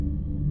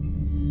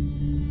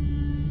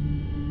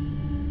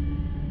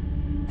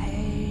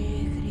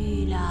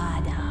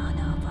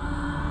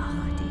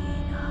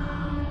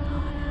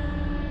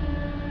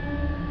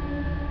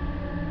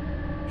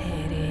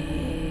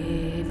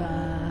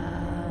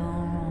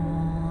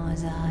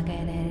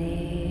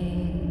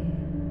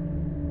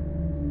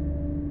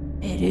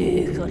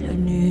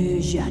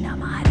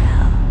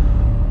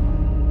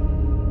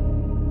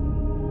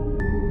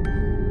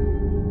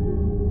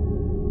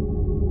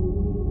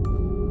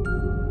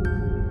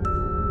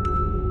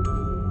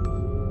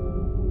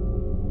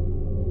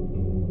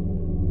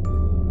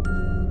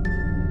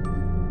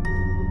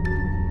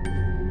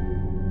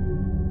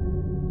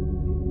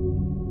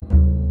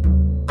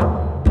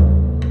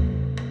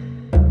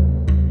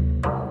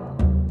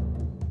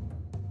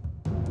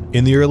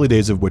In the early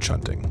days of witch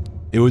hunting,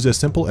 it was as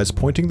simple as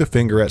pointing the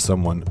finger at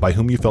someone by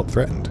whom you felt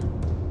threatened,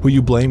 who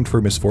you blamed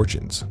for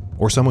misfortunes,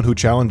 or someone who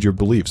challenged your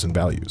beliefs and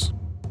values.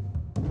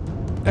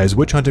 As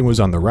witch hunting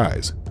was on the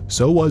rise,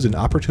 so was an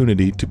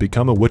opportunity to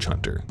become a witch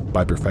hunter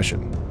by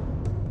profession.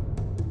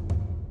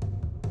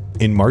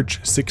 In March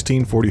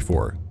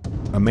 1644,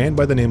 a man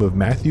by the name of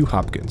Matthew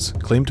Hopkins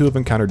claimed to have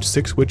encountered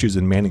 6 witches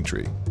in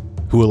Manningtree,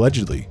 who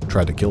allegedly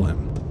tried to kill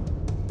him.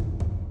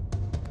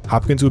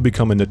 Hopkins would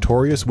become a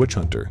notorious witch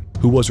hunter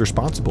who was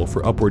responsible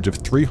for upwards of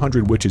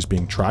 300 witches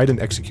being tried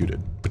and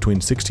executed between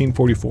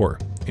 1644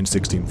 and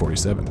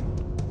 1647.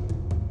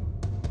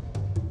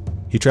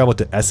 He traveled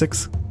to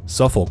Essex,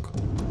 Suffolk,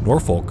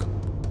 Norfolk,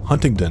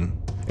 Huntingdon,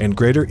 and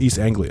Greater East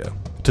Anglia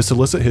to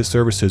solicit his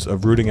services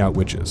of rooting out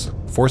witches,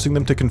 forcing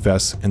them to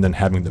confess and then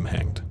having them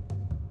hanged.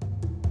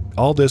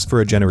 All this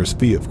for a generous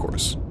fee, of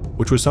course,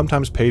 which was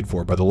sometimes paid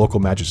for by the local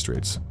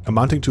magistrates,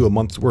 amounting to a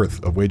month's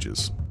worth of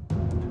wages.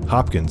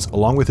 Hopkins,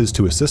 along with his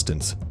 2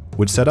 assistants,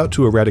 would set out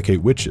to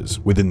eradicate witches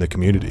within the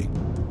community.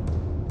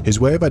 His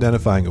way of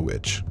identifying a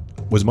witch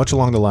was much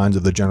along the lines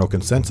of the general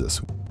consensus,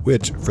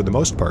 which, for the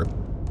most part,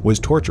 was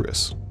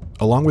torturous,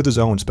 along with his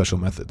own special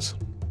methods.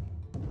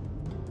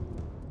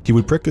 He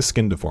would prick a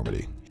skin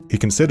deformity. He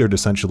considered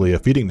essentially a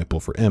feeding nipple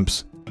for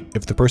imps.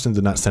 If the person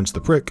did not sense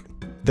the prick,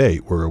 they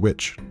were a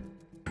witch.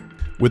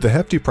 With a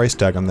hefty price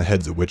tag on the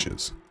heads of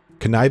witches,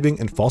 conniving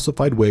and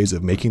falsified ways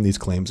of making these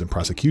claims and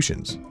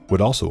prosecutions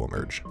would also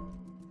emerge.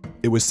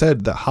 It was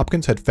said that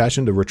Hopkins had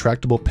fashioned a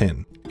retractable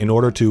pin in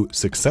order to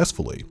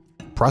successfully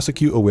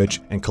prosecute a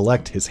witch and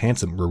collect his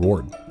handsome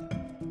reward.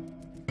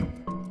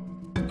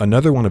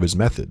 Another one of his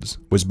methods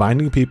was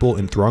binding people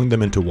and throwing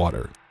them into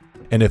water,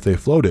 and if they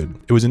floated,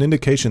 it was an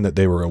indication that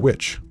they were a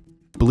witch,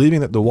 believing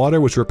that the water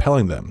was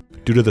repelling them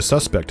due to the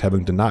suspect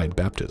having denied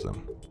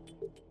baptism.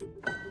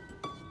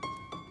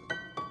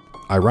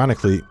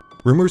 Ironically,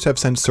 rumors have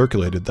since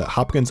circulated that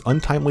Hopkins'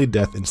 untimely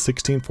death in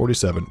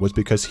 1647 was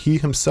because he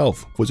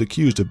himself was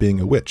accused of being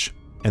a witch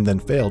and then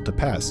failed to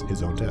pass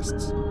his own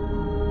tests.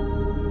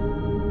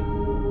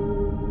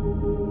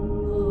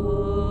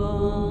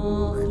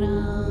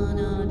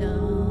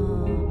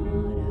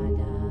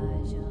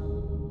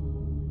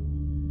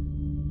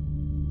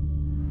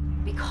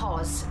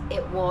 Because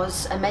it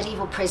was a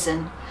medieval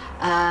prison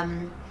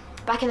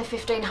back in the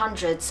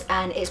 1500s,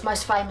 and it's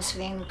most famous for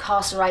the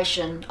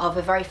incarceration of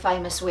a very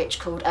famous witch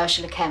called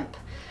Ursula Kemp.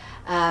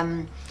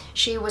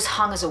 She was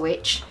hung as a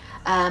witch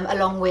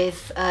along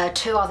with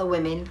 2 other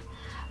women.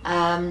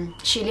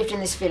 She lived in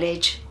this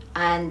village,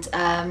 and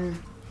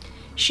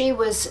she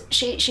was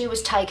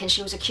taken.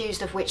 She was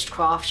accused of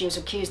witchcraft. She was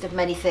accused of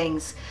many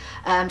things.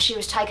 She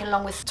was taken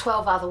along with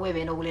 12 other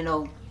women, all in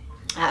all,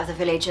 out of the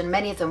village, and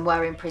many of them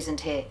were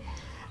imprisoned here.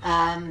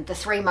 The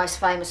 3 most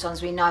famous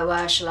ones we know,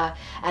 Ursula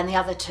and the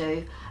other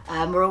 2,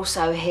 were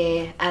also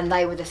here, and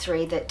they were the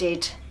 3 that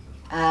did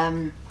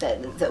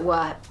that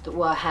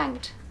were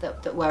hanged,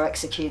 that were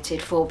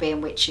executed for being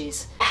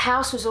witches. The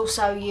house was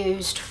also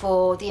used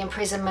for the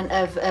imprisonment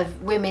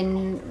of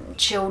women,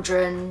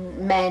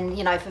 children, men,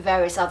 for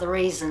various other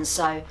reasons.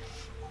 So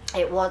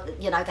it was,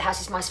 the house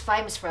is most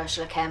famous for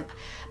Ursula Kemp,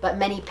 but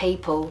many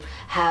people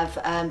have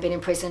been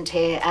imprisoned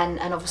here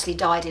and obviously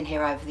died in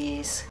here over the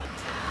years.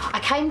 I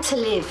came to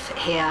live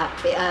here.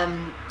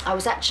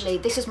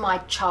 This is my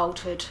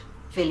childhood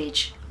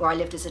village where I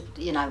lived as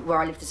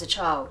a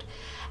child,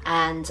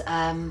 and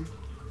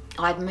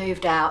I'd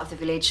moved out of the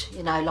village,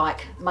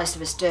 like most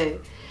of us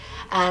do,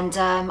 and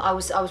I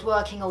was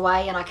working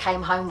away, and I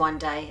came home one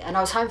day, and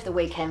I was home for the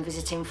weekend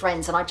visiting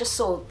friends, and I just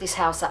saw this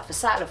house up for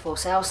sale, a for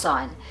sale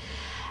sign,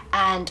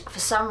 and for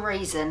some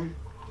reason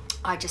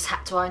I just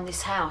had to own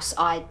this house.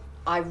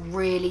 I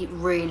really,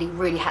 really,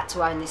 really had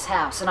to own this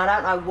house, and I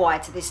don't know why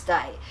to this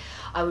day.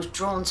 I was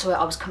drawn to it,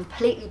 I was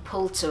completely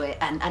pulled to it,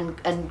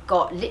 and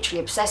got literally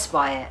obsessed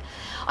by it.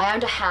 I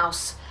owned a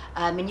house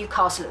in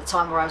Newcastle at the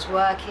time where I was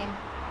working,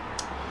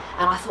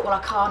 and I thought,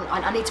 well,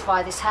 I need to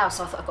buy this house.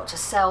 So I thought I've got to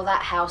sell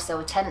that house. There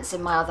were tenants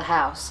in my other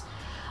house,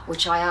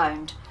 which I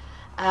owned.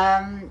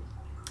 And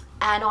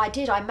I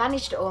did, I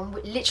managed it all, and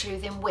literally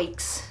within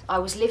weeks I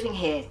was living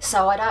here.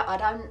 So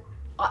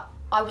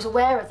I was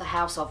aware of the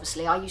house,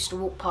 obviously. I used to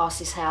walk past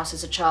this house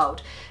as a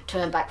child,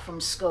 turn back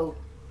from school.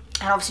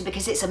 And obviously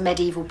because it's a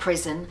medieval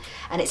prison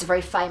and it's a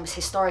very famous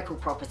historical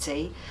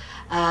property,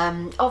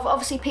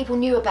 obviously people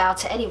knew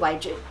about it anyway,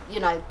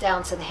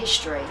 down to the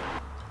history.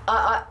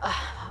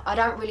 I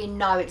don't really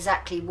know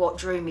exactly what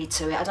drew me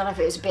to it. I don't know if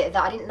it was a bit of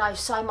that. I didn't know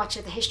so much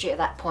of the history at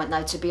that point,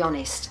 though, to be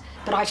honest.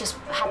 But I just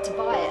had to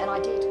buy it, and I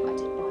did buy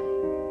it.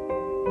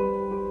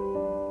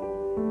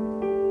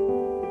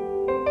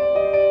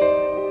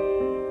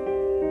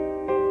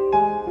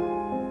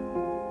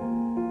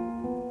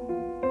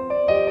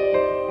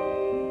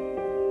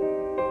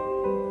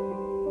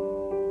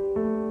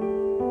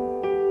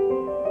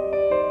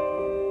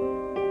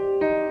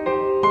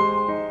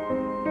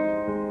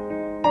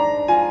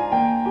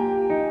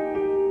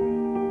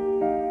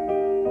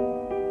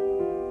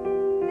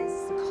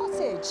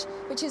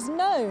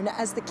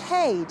 as the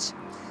cage.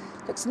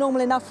 Looks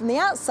normal enough from the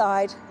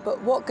outside,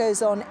 but what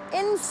goes on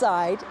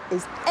inside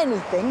is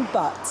anything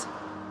but.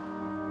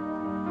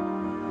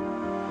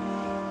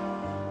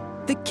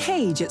 The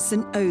Cage at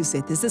St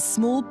Osyth is a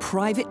small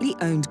privately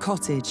owned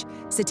cottage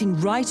sitting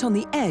right on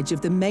the edge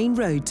of the main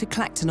road to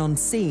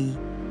Clacton-on-Sea.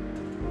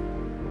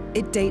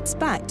 It dates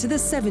back to the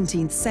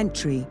 17th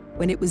century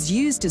when it was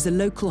used as a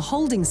local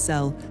holding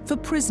cell for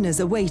prisoners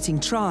awaiting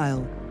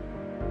trial.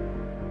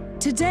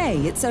 Today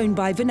it's owned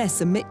by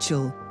Vanessa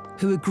Mitchell,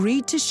 who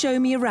agreed to show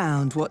me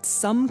around what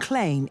some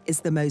claim is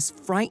the most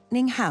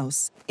frightening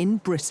house in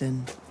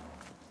Britain.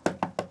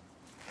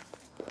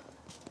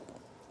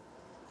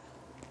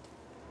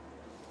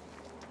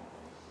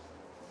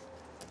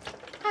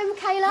 Hi,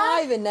 Michaela.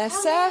 Hi,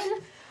 Vanessa. Come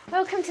in.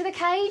 Welcome to the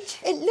Cage.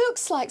 It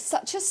looks like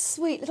such a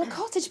sweet little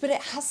cottage, but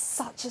it has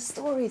such a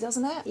story,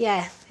 doesn't it?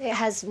 Yeah, it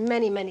has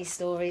many, many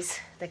stories,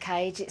 the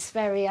Cage. It's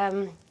very,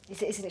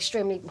 it's an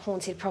extremely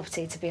haunted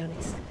property, to be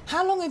honest.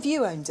 How long have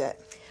you owned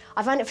it?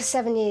 I've owned it for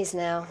 7 years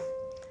now.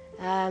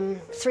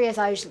 3 of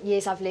those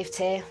years I've lived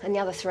here, and the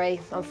other 3,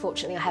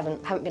 unfortunately, I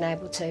haven't been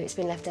able to. It's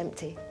been left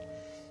empty.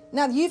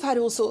 Now, you've had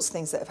all sorts of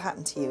things that have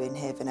happened to you in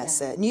here,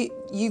 Vanessa, and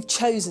you've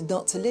chosen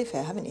not to live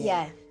here, haven't you?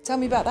 Yeah. Tell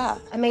me about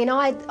that. I mean,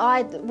 I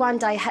one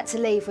day had to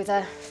leave with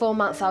a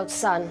 4-month-old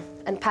son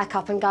and pack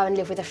up and go and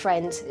live with a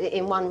friend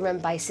in one room,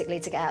 basically,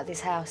 to get out of this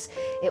house.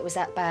 It was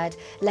that bad.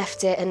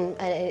 Left it, and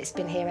it's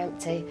been here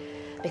empty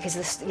because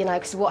of the,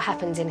 because of what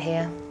happened in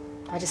here.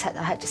 I just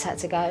had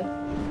to go.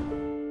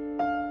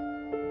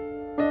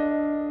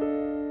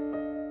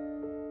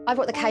 I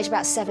bought the Cage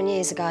about 7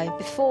 years ago.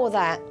 Before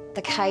that,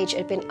 the Cage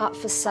had been up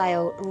for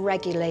sale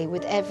regularly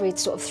with every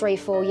sort of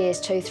 3-4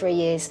 years, 2-3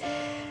 years.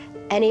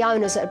 Any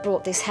owners that had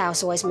bought this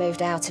house always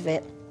moved out of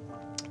it.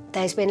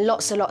 There's been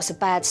lots and lots of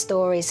bad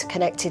stories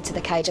connected to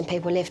the Cage, and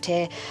people lived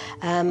here.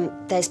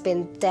 There's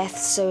been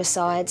deaths,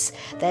 suicides.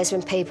 There's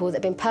been people that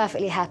have been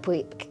perfectly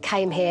happy,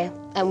 came here,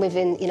 and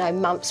within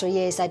months or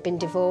years they'd been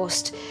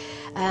divorced.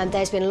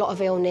 There's been a lot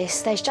of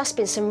illness. There's just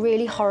been some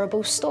really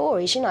horrible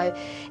stories.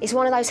 It's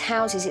one of those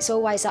houses. It's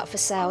always up for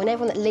sale, and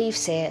everyone that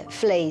leaves here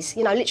flees.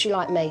 Literally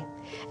like me.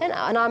 And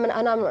I'm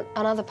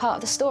another part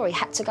of the story.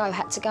 Had to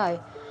go.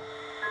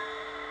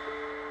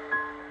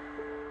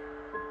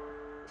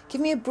 Give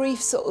me a brief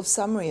sort of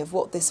summary of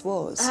what this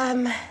was.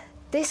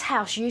 This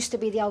house used to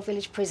be the old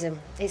village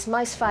prison. It's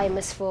most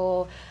famous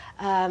for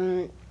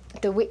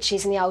the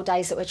witches in the old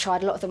days that were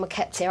tried. A lot of them were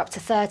kept here. Up to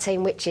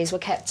 13 witches were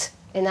kept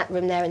in that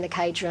room there, in the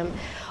Cage room.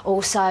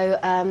 Also,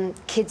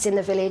 kids in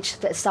the village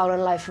that had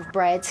stolen a loaf of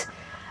bread,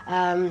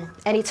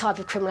 any type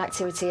of criminal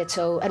activity at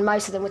all, and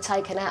most of them were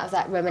taken out of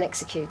that room and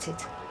executed.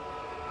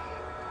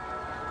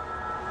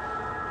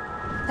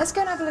 Let's go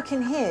and have a look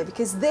in here,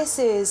 because this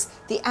is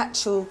the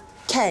actual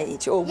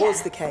cage, or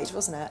was the cage,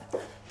 wasn't it?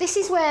 This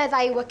is where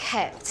they were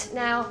kept.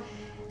 Now,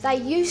 they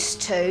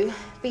used to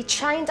be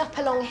chained up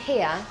along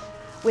here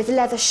with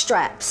leather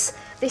straps.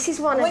 This is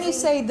one of When you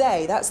say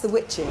they, that's the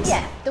witches?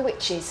 Yeah, the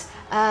witches.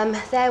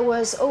 There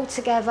was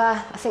altogether,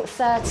 I think,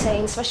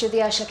 13, especially with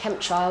the Ursula Kemp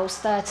trials,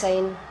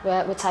 13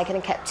 were taken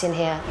and kept in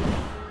here.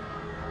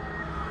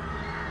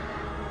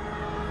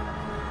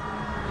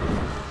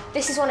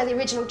 This is one of the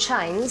original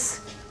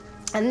chains,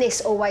 and this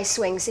always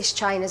swings, this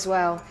chain as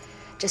well.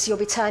 Just you'll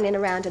be turning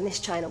around and this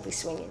chain will be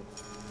swinging.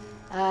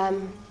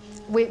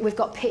 We've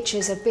got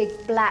pictures of big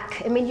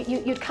black,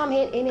 you'd come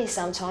in here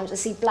sometimes and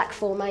see black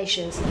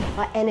formations,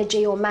 like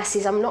energy or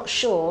masses, I'm not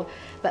sure,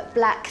 but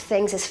black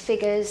things as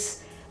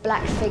figures,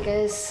 black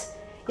figures.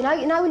 You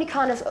know when you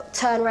kind of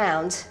turn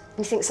around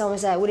and you think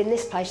someone's there? Well, in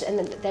this place, and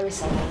then there is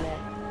someone there.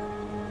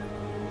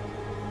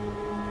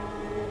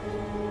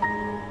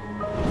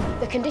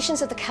 The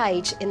conditions of the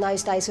Cage in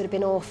those days would have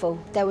been awful.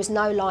 There was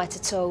no light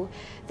at all.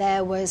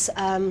 There was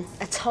a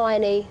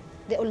tiny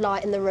little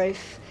light in the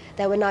roof.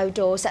 There were no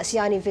doors. That's the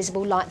only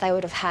visible light they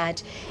would have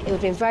had. It would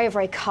have been very,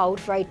 very cold,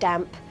 very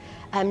damp,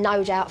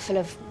 no doubt full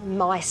of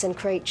mice and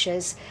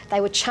creatures.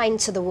 They were chained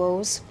to the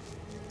walls,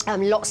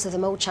 lots of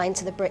them all chained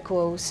to the brick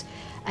walls.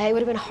 It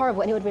would have been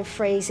horrible, and it would have been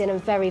freezing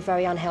and very,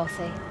 very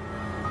unhealthy.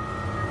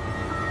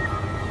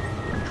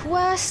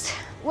 Worst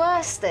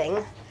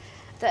thing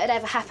that had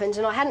ever happened,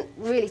 and I hadn't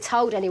really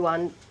told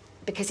anyone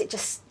because it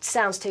just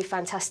sounds too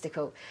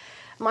fantastical.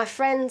 My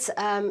friend,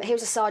 he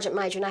was a sergeant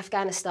major in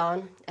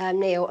Afghanistan,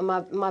 Neil, and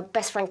my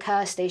best friend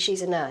Kirsty,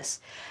 she's a nurse.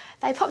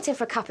 They popped in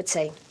for a cup of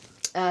tea.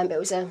 It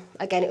was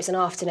an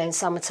afternoon,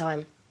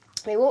 summertime.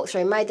 We walked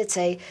through, made the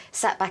tea,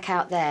 sat back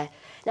out there.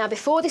 Now,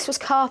 before this was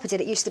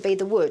carpeted, it used to be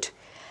the wood.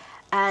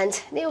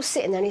 And Neil's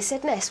sitting there and he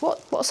said, Ness,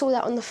 what's all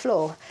that on the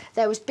floor?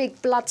 There was big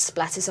blood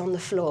splatters on the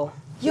floor.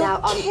 You're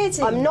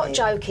kidding I'm not me.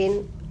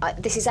 joking.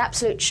 This is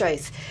absolute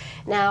truth.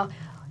 Now,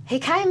 he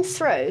came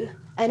through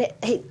and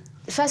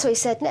first of all he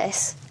said,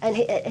 Ness, and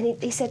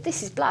he said,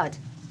 this is blood.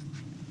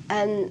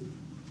 And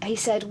he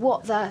said,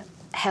 what the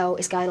hell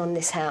is going on in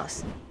this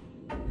house?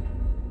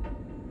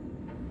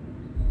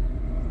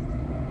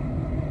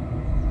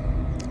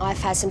 I've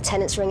had some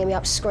tenants ringing me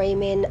up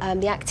screaming,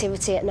 the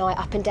activity at night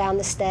up and down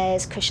the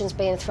stairs, cushions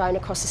being thrown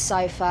across the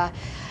sofa,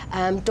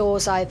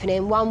 doors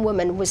opening. One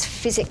woman was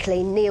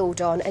physically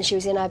kneeled on and she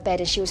was in her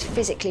bed and she was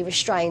physically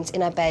restrained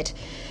in her bed.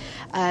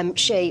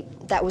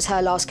 That was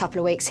her last couple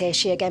of weeks here.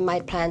 She again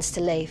made plans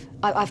to leave.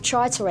 I've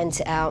tried to rent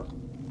it out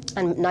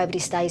and nobody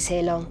stays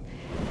here long.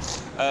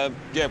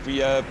 Yeah,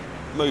 we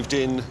moved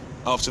in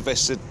after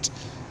Vess had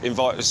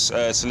invited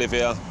us to live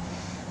here.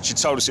 She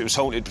told us it was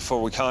haunted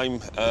before we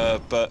came,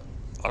 but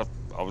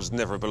I was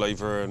never a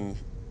believer and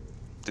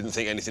didn't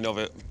think anything of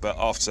it. But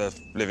after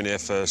living here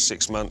for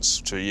 6 months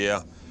to a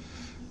year,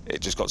 it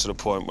just got to the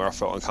point where I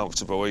felt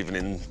uncomfortable, even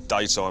in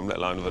daytime, let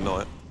alone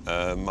overnight.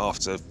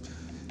 After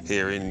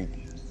hearing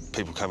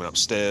people coming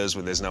upstairs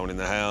when there's no one in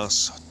the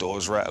house,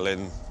 doors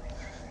rattling,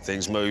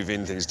 things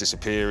moving, things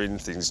disappearing,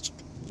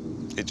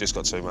 it just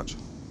got too much.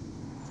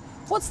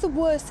 What's the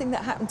worst thing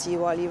that happened to you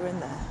while you were in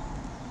there?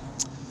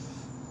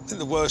 I think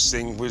the worst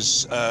thing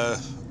was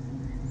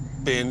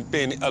being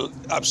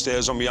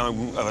upstairs on my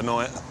own of a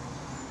night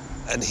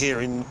and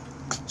hearing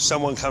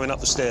someone coming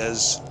up the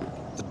stairs,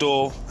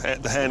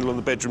 the handle on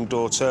the bedroom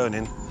door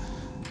turning,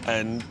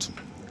 and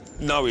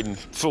knowing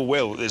full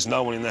well that there's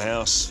no one in the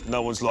house,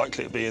 no one's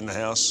likely to be in the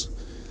house,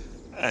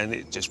 and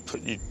it just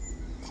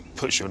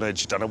puts you on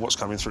edge. You don't know what's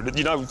coming through.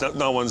 You know that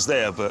no one's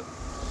there, but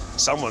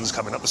someone's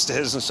coming up the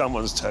stairs and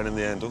someone's turning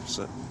the handle,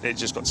 so it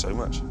just got so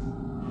much.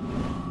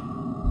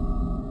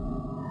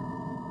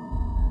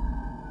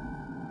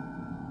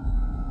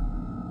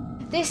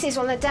 This is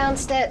on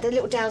the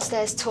little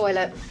downstairs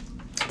toilet.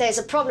 There's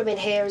a problem in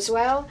here as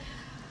well.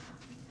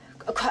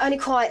 Only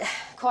quite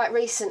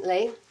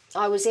recently,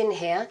 I was in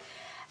here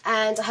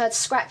and I heard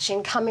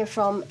scratching coming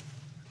from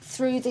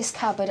through this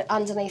cupboard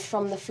underneath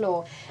from the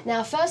floor.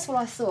 Now, first of all,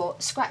 I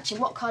thought, scratching,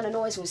 what kind of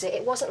noise was it?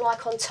 It wasn't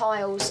like on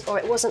tiles or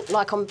it wasn't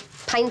like on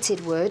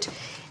painted wood.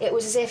 It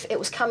was as if it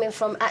was coming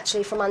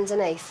actually from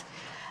underneath.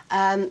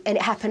 And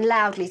it happened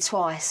loudly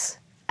twice.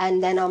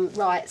 And then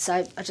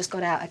so I just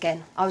got out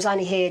again. I was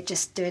only here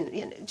just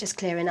just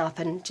clearing up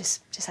and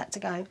just had to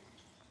go.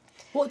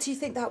 What do you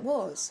think that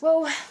was?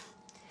 Well,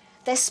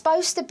 there's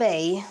supposed to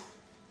be,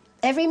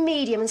 every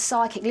medium and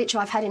psychic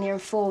literally I've had in here in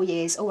 4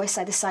 years always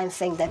say the same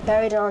thing. They're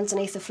buried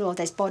underneath the floor.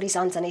 There's bodies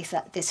underneath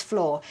this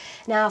floor.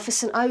 Now, for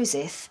St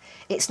Osyth,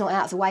 it's not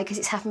out of the way because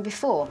it's happened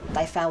before.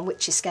 They found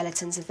witches'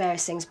 skeletons and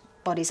various things,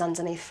 bodies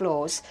underneath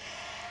floors.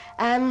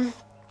 I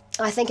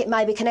think it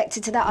may be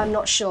connected to that, I'm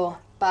not sure,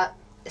 but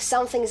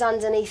something's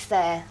underneath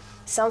there.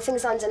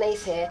 Something's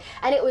underneath here.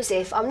 And it was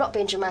if, I'm not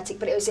being dramatic,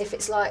 but it was if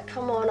it's like,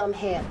 come on, I'm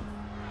here.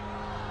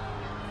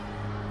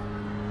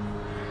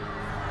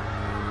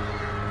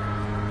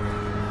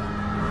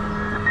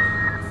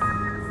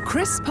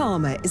 Chris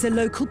Palmer is a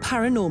local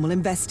paranormal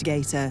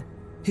investigator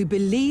who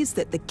believes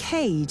that the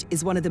cage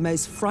is one of the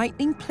most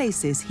frightening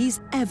places he's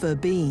ever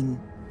been.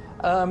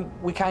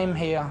 We came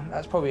here,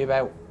 that's probably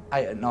about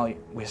 8 at night.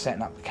 We were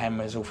setting up the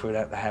cameras all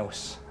throughout the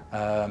house.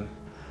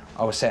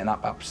 I was setting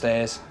up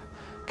upstairs,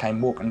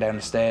 came walking down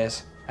the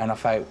stairs, and I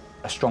felt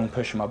a strong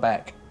push on my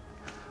back.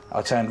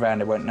 I turned around,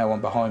 there weren't no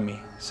one behind me,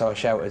 so I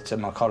shouted to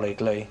my colleague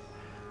Lee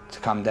to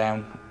come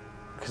down,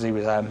 because he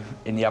was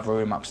in the other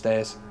room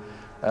upstairs.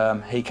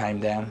 He came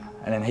down,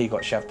 and then he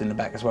got shoved in the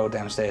back as well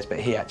downstairs, but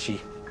he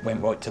actually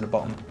went right to the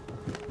bottom.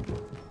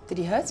 Did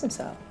he hurt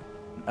himself?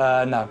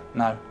 No,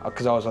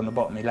 because I was on the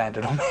bottom, he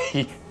landed on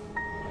me.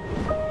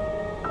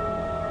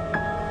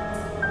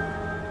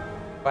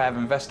 I have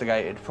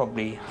investigated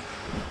probably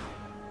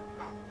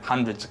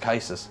hundreds of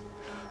cases,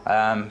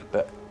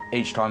 but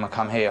each time I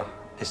come here,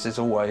 this is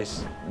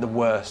always the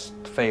worst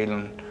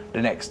feeling.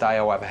 The next day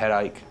I'll have a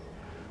headache.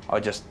 I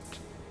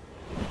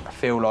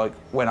feel like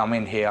when I'm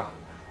in here,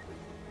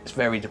 it's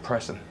very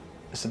depressing.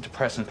 It's a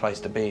depressing place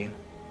to be in.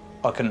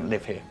 I couldn't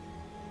live here.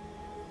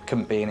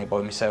 Couldn't be in it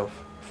by myself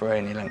for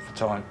any length of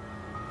time.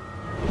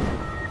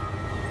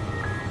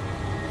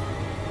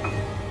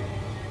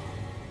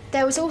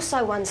 There was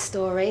also one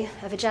story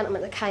of a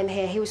gentleman that came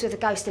here. He was with a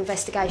ghost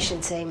investigation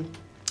team.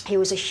 He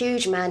was a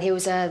huge man. He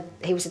was a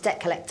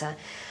debt collector.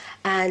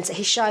 And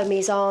he showed me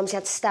his arms. He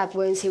had stab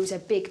wounds. He was a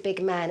big,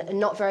 big man and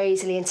not very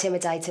easily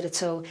intimidated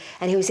at all.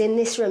 And he was in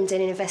this room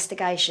doing an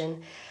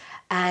investigation.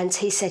 And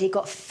he said he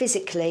got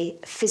physically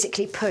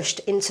pushed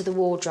into the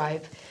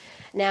wardrobe.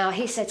 Now,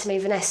 he said to me,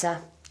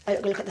 Vanessa,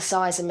 look at the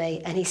size of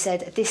me. And he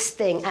said this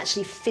thing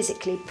actually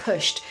physically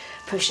pushed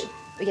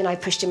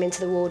him into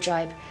the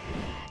wardrobe.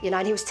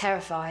 And he was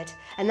terrified.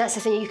 And that's the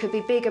thing, you could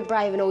be big and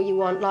brave and all you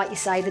want, like you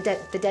say, the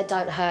dead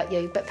don't hurt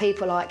you, but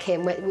people like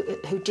him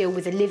who deal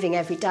with the living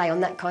every day on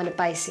that kind of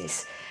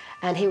basis,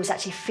 and he was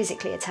actually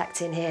physically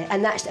attacked in here.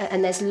 And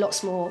there's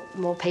lots more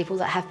people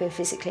that have been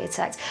physically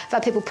attacked. I've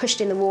had people pushed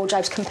in the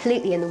wardrobes,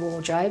 completely in the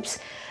wardrobes.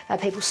 I've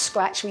had people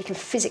scratched, where you can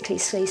physically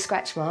see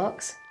scratch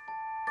marks.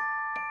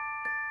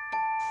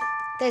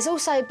 There's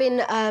also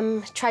been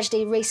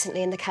tragedy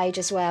recently in the cage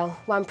as well.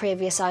 One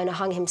previous owner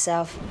hung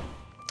himself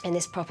in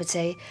this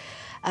property.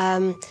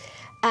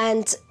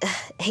 And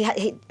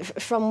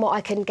from what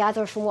I can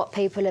gather, from what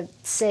people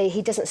see,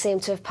 he doesn't seem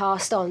to have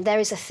passed on. There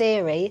is a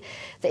theory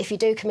that if you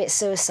do commit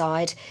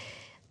suicide,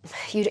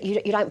 you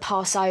don't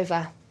pass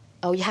over,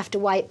 or you have to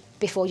wait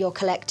before you're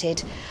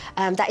collected.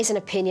 That is an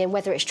opinion.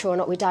 Whether it's true or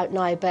not, we don't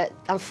know. But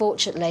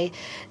unfortunately,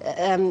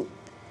 the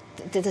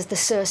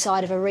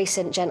suicide of a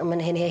recent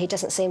gentleman in here, he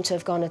doesn't seem to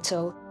have gone at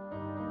all.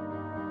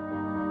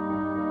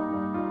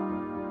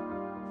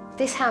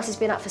 This house has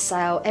been up for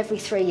sale every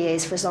 3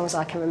 years for as long as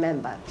I can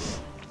remember.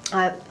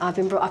 I've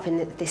been brought up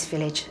in this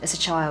village as a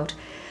child,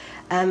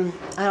 and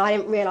I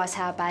didn't realise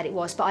how bad it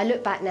was, but I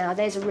look back now,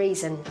 there's a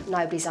reason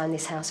nobody's owned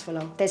this house for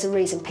long. There's a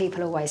reason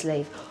people always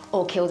leave,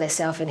 or kill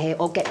themselves in here,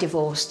 or get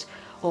divorced,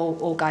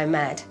 or go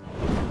mad.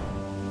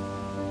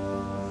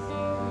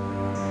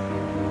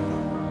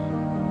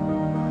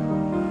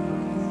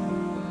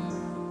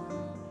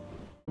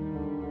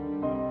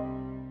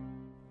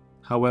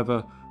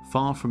 However,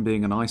 far from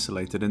being an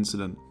isolated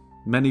incident,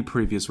 many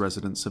previous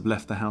residents have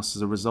left the house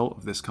as a result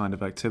of this kind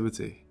of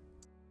activity.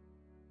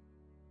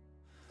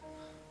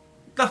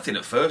 Nothing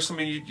at first. I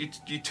mean,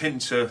 you tend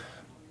to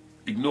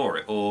ignore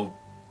it or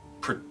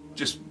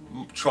just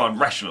try and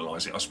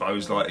rationalise it, I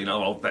suppose. Like, you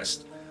know, oh,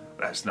 that's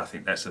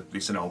nothing.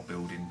 It's an old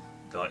building.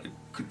 Like,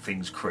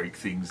 things creak,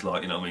 things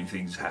like, you know, I mean,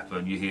 things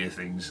happen. You hear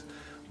things,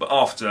 but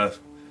after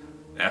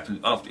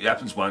it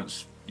happens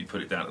once, you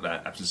put it down to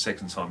that. It happens the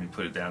second time, you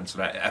put it down to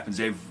that. It happens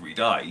every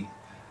day,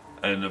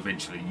 and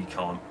eventually you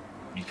can't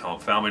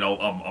fail. I mean,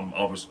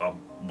 I was a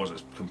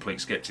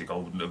complete sceptic. I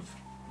wouldn't have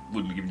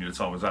given you the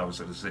time of day. I would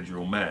have said you're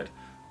all mad.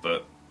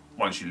 But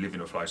once you live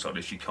in a place like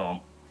this, you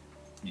can't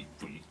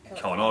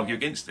argue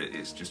against it.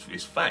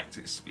 It's fact.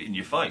 It's in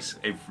your face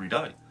every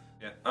day.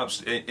 Yeah,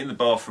 in the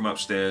bathroom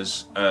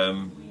upstairs,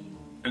 and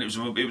it was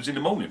in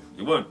the morning.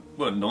 It weren't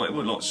night. It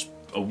weren't like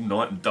all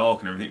night and dark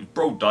and everything. It was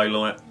broad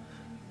daylight.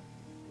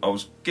 I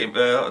was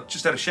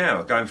just had a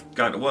shower, going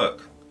to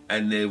work,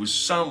 and there was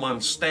someone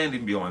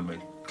standing behind me,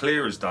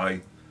 clear as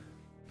day,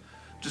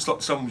 just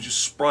like someone was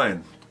just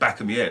spraying the back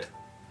of my head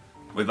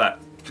with that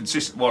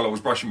consistent while I was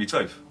brushing my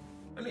teeth.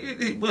 And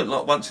it weren't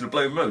like once in a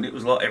blue moon. It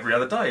was like every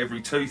other day, every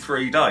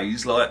 2-3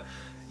 days. Like,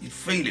 you'd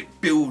feel it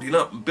building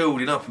up and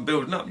building up and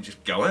building up, and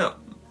just go out,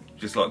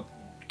 just like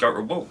go to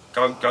a walk,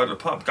 go to the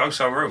pub, go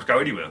somewhere else, go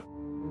anywhere.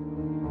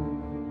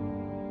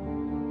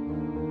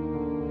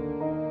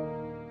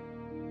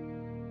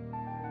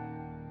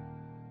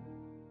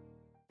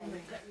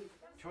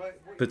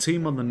 The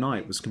team on the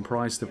night was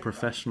comprised of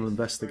professional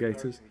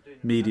investigators,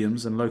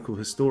 mediums and local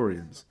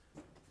historians.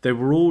 They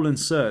were all in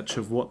search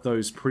of what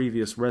those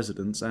previous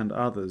residents and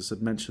others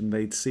had mentioned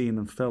they'd seen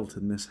and felt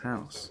in this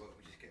house.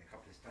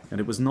 And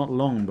it was not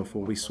long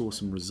before we saw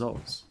some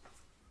results.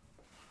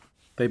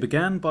 They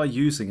began by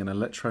using an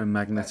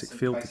electromagnetic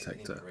field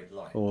detector,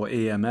 or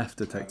EMF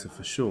detector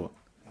for short.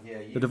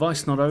 The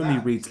device not only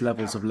reads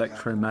levels of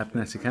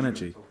electromagnetic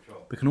energy,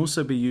 but can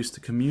also be used to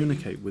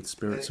communicate with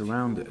spirits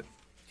around it.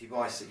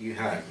 Device that you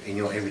have in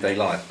your everyday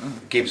life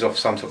gives off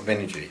some sort of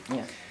energy.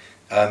 Yeah.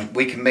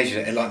 We can measure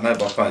it, like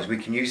mobile phones, we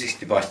can use this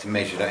device to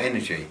measure that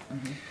energy.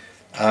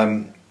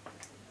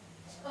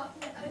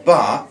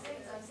 But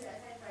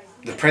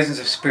the presence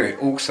of spirit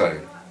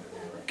also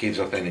gives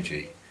off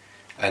energy,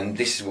 and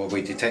this is what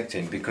we're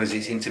detecting because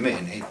it's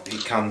intermittent.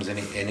 It comes and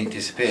it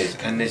disappears,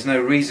 and there's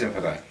no reason for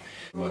that.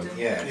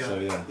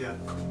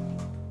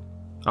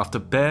 After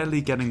barely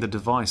getting the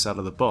device out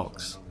of the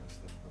box,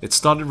 it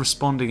started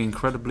responding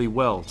incredibly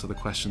well to the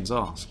questions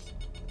asked.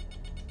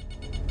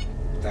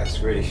 That's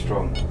really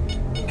strong.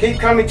 Keep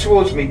coming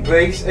towards me,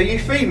 please. Are you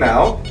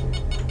female?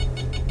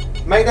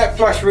 Make that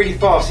flash really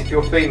fast if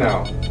you're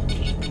female.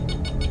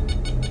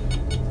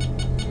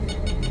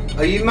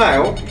 Are you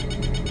male?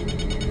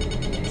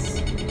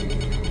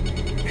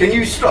 Can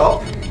you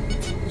stop?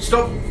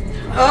 Stop.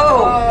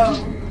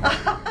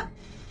 Oh!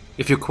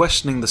 If you're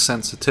questioning the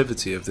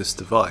sensitivity of this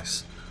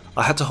device,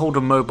 I had to hold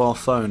a mobile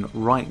phone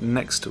right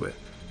next to it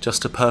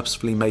just to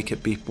purposefully make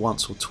it beep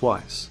once or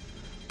twice.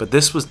 But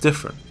this was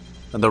different,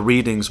 and the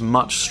readings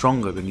much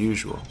stronger than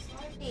usual.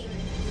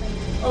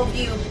 Of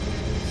you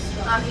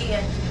are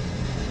here.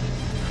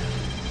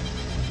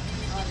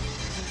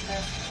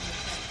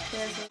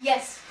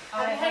 Yes,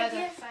 I heard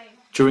you.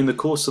 During the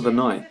course of the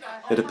night,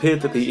 it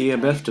appeared that the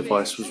EMF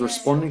device was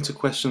responding to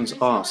questions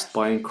asked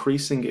by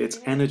increasing its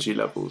energy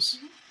levels.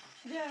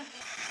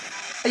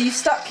 Are you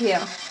stuck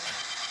here?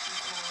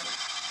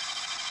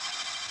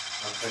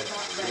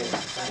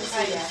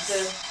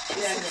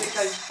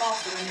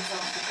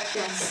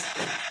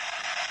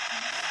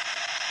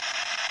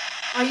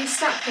 Are you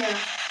stuck here?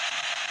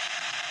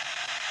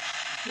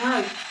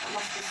 No.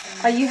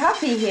 Are you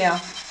happy here?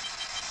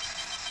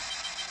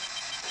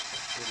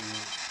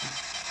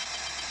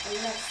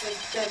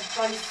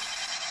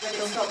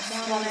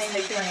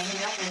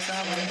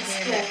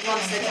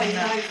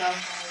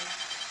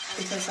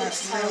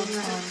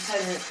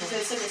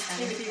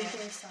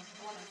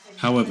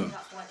 However,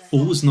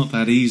 all was not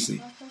that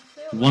easy.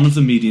 One of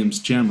the mediums,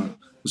 Gemma,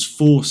 was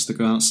forced to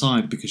go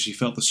outside because she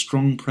felt the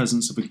strong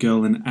presence of a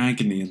girl in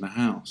agony in the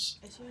house.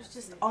 She was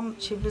just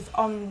she was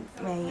on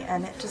me,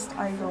 and it just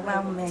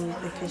overwhelmed me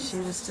because she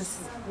was just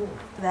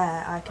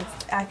there.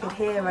 I could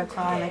hear her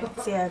crying, I could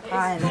see her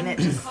crying, and it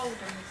just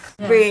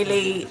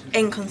really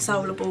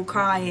inconsolable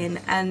crying,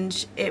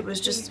 and it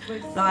was just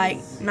like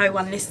no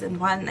one listened.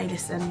 Why didn't they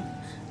listen?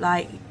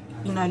 Like,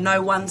 you know,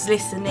 no one's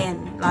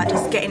listening. Like,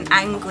 just getting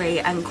angry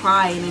and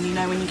crying, and you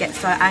know, when you get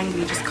so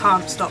angry, you just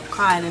can't stop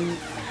crying, and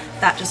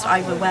that just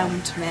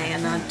overwhelmed me.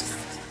 And I just...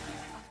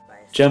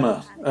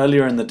 Gemma,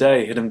 earlier in the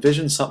day, had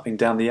envisioned something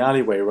down the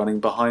alleyway running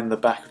behind the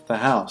back of the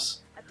house.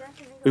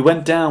 We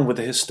went down with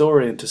the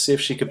historian to see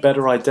if she could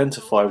better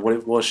identify what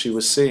it was she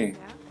was seeing.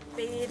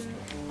 Being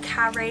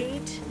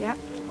carried,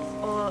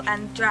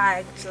 and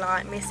dragged,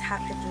 like,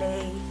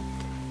 mishappily.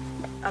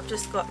 I've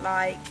just got,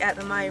 like, at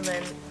the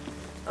moment,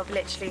 of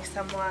literally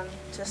someone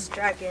just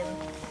dragging,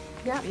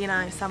 you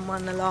know,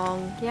 someone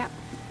along.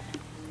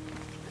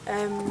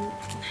 I'm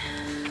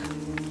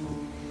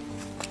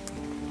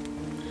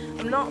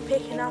not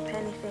picking up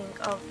anything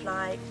of,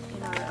 like, you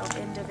know, of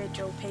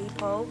individual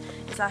people.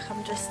 It's like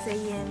I'm just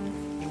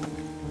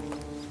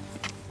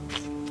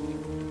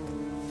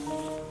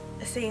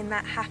seeing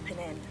that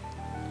happening.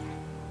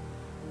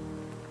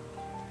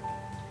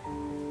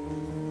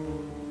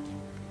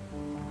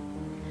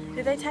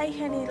 Did they take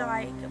any,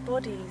 like,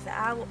 bodies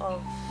out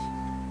of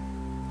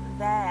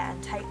there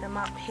and take them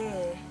up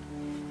here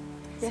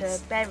to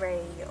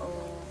bury,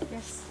 or...?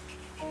 Yes.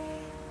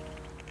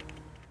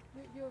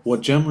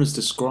 What Gemma is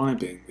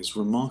describing is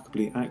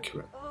remarkably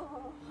accurate.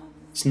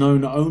 It's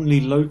known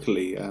only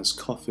locally as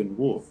Coffin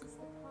Walk,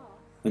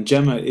 and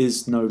Gemma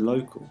is no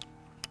local.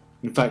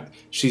 In fact,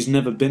 she's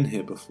never been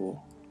here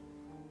before.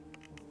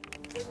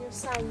 When you're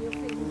saying you're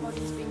feeling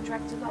bodies being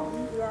dragged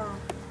along, yeah.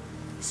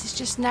 This is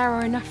just narrow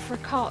enough for a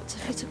cart to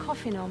fit a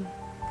coffin on.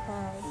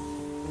 Okay.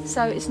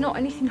 So it's not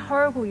anything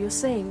horrible you're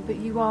seeing, but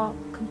you are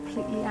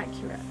completely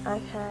accurate.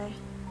 Okay.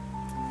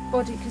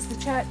 Body, because the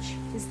church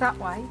is that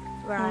way.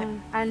 Right.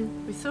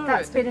 And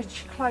that's been a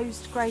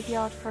closed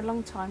graveyard for a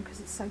long time because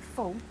it's so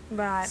full.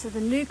 Right. So the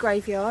new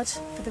graveyard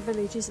for the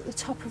village is at the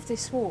top of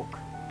this walk.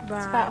 Right.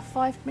 It's about a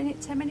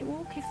 10-minute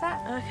walk, if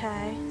that.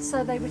 Okay.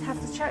 So they would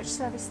have the church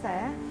service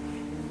there.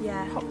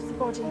 Yeah. Pop the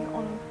body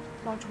on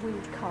large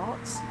wheeled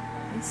carts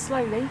and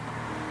slowly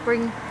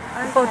bring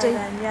the body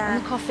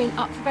and the coffin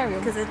up for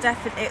burial. Because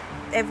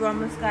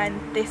everyone was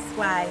going this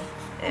way.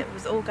 It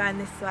was all going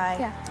this way.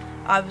 Yeah.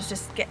 I was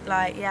just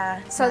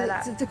So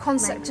the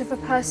concept of a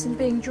person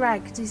being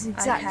dragged is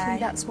exactly Okay.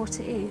 that's what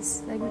it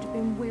is. They would have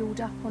been wheeled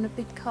up on a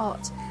big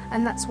cart,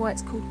 and that's why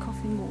it's called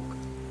Coffin Walk.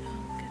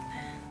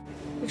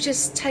 We've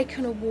just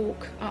taken a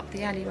walk up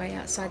the alleyway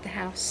outside the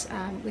house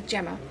with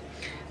Gemma,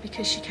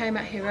 because she came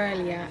out here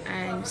earlier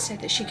and said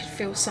that she could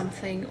feel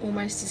something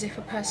almost as if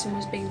a person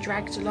was being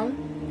dragged along.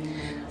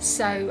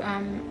 So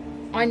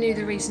I knew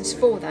the reasons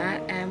for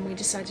that, and we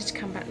decided to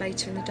come back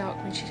later in the dark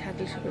when she'd had a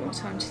little bit more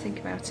time to think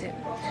about it.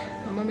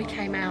 And when we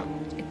came out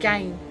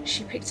again,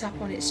 she picked up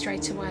on it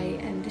straight away,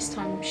 and this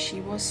time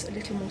she was a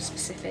little more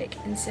specific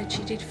and said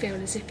she did feel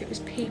as if it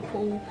was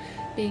people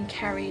being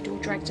carried or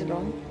dragged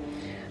along.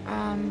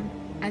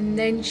 And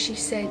then she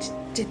said,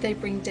 did they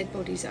bring dead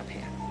bodies up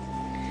here?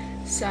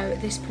 So at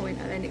this point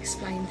I then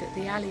explained that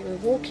the alley we're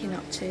walking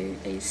up to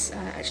is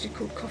actually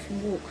called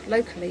Coffin Walk.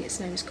 Locally it's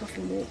known as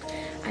Coffin Walk,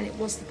 and it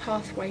was the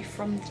pathway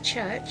from the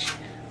church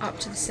up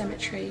to the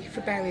cemetery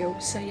for burial.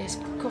 So yes,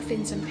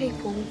 coffins and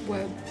people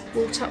were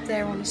brought up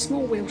there on a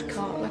small wheeled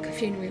cart, like a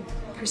funeral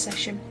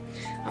procession,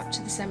 up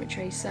to the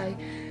cemetery. So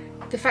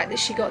the fact that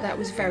she got that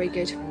was very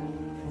good.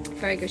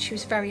 Very good. She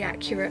was very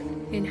accurate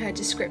in her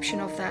description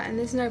of that, and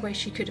there's no way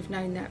she could have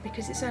known that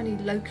because it's only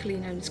locally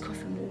known as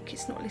Coffin Walk.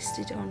 It's not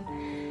listed on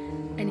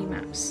any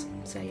maps.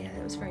 So yeah,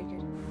 that was very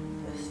good.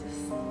 This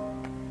is,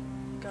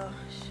 gosh,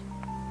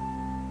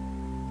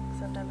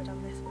 because I've never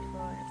done this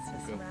before. It's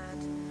just mad.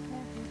 Yeah,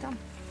 we're done.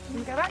 Can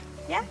we go back?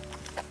 Yeah.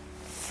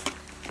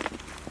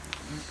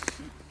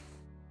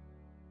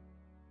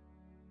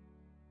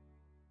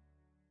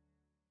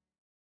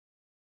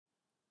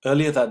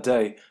 Earlier that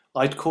day,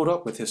 I'd caught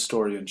up with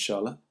historian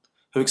Charlotte,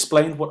 who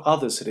explained what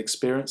others had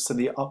experienced in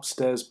the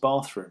upstairs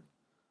bathroom.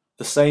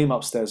 The same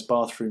upstairs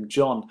bathroom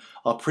John,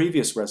 our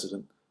previous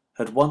resident,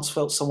 had once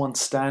felt someone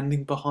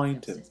standing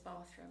behind him.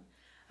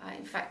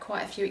 In fact,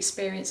 quite a few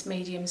experienced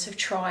mediums have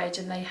tried,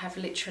 and they have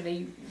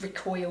literally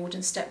recoiled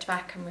and stepped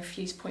back and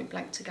refused point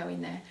blank to go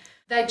in there.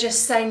 They're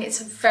just saying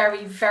it's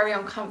very, very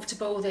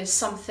uncomfortable. There's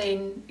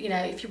something, you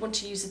know, if you want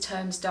to use the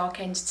terms dark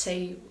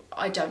entity,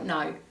 I don't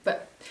know,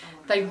 but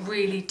they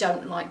really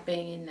don't like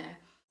being in there.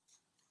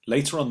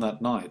 Later on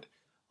that night,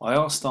 I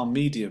asked our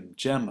medium,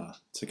 Gemma,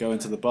 to go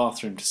into the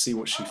bathroom to see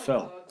what she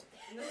felt.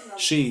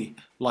 She,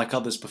 like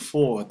others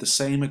before, had the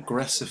same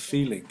aggressive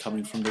feeling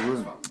coming from the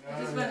room.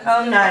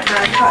 Oh no,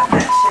 fuck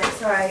that shit.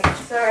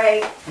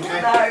 Sorry.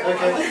 No.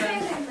 Okay.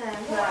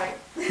 No.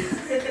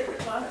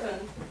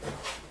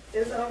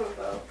 It's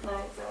horrible. No,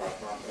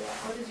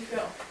 How did you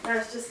feel? no,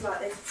 it's just like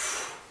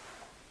this.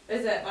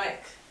 Is it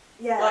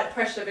like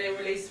pressure being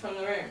released from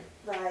the room?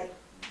 Like,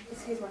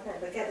 excuse my pen,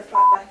 but get the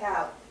fuck back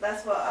out.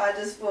 That's what I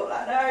just thought,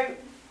 like, no.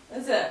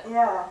 Is it?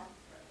 Yeah.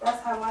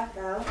 That's how I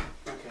felt.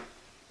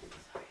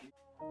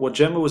 What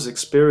Gemma was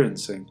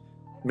experiencing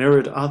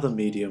mirrored other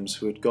mediums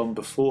who had gone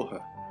before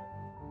her.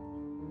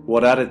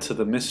 What added to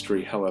the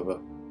mystery, however,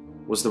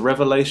 was the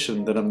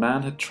revelation that a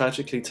man had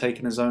tragically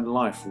taken his own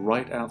life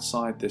right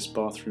outside this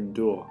bathroom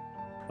door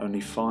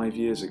only 5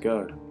 years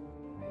ago.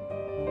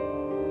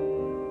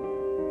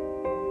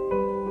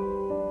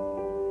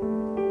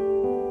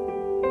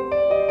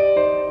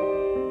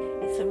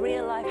 It's a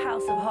real-life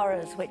house of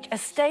horrors which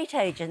estate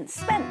agents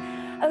spent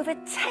over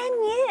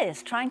 10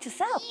 years trying to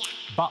sell.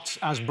 But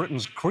as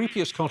Britain's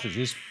creepiest cottage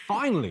is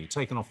finally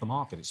taken off the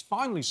market, it's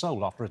finally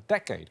sold after a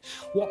decade,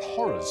 what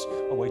horrors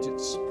await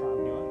its prey?